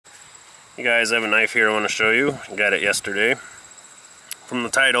You guys, I have a knife here I want to show you. I got it yesterday. From the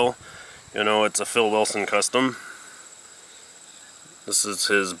title, you know it's a Phil Wilson custom. This is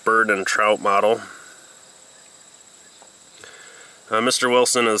his bird and trout model. Mr.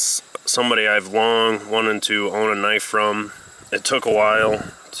 Wilson is somebody I've long wanted to own a knife from. It took a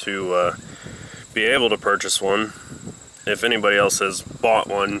while to be able to purchase one. If anybody else has bought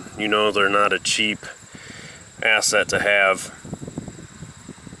one, you know they're not a cheap asset to have.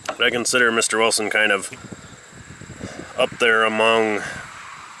 But I consider Mr. Wilson kind of up there among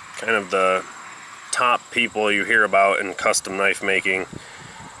kind of the top people you hear about in custom knife making.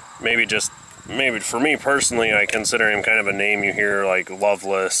 Maybe for me personally, I consider him kind of a name you hear like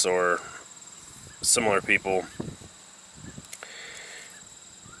Loveless or similar people.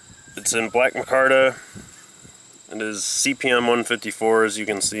 It's in black micarta. It is CPM-154, as you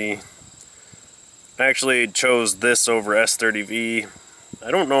can see. I actually chose this over S30V. I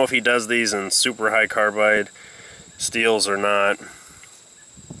don't know if he does these in super high carbide steels or not,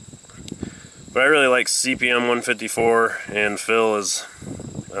 but I really like CPM-154, and Phil is,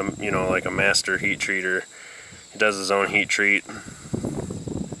 you know, like a master heat treater. He does his own heat treat.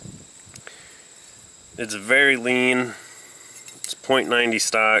 It's very lean. It's .90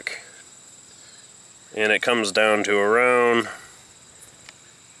 stock, and it comes down to around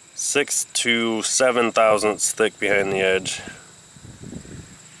 6 to 7 thousandths thick behind the edge.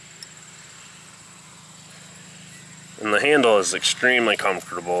 And the handle is extremely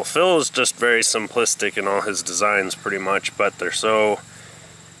comfortable. Phil is just very simplistic in all his designs pretty much, but they're so...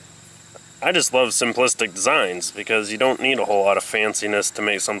 I just love simplistic designs because you don't need a whole lot of fanciness to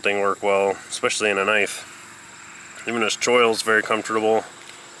make something work well, especially in a knife. Even his choil is very comfortable.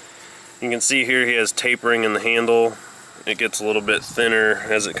 You can see here he has tapering in the handle. It gets a little bit thinner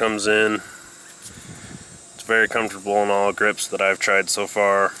as it comes in. It's very comfortable in all grips that I've tried so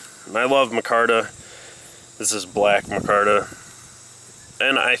far. And I love micarta. This is black micarta.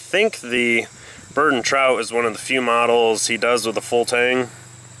 And I think the Bird and Trout is one of the few models he does with a full tang.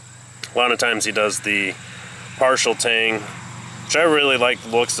 A lot of times he does the partial tang, which I really like the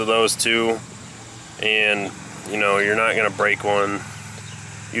looks of those too. And you know, you're not going to break one.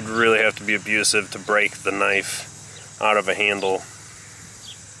 You'd really have to be abusive to break the knife out of a handle.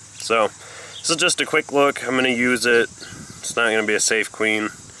 So this is just a quick look. I'm going to use it. It's not going to be a safe clean.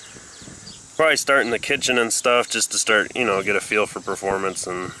 Probably start in the kitchen and stuff just to start, you know, get a feel for performance.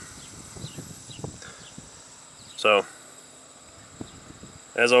 And so,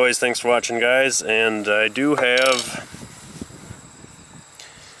 as always, thanks for watching, guys. And I do have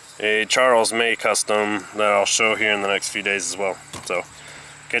a Charles May custom that I'll show here in the next few days as well. So,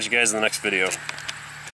 catch you guys in the next video.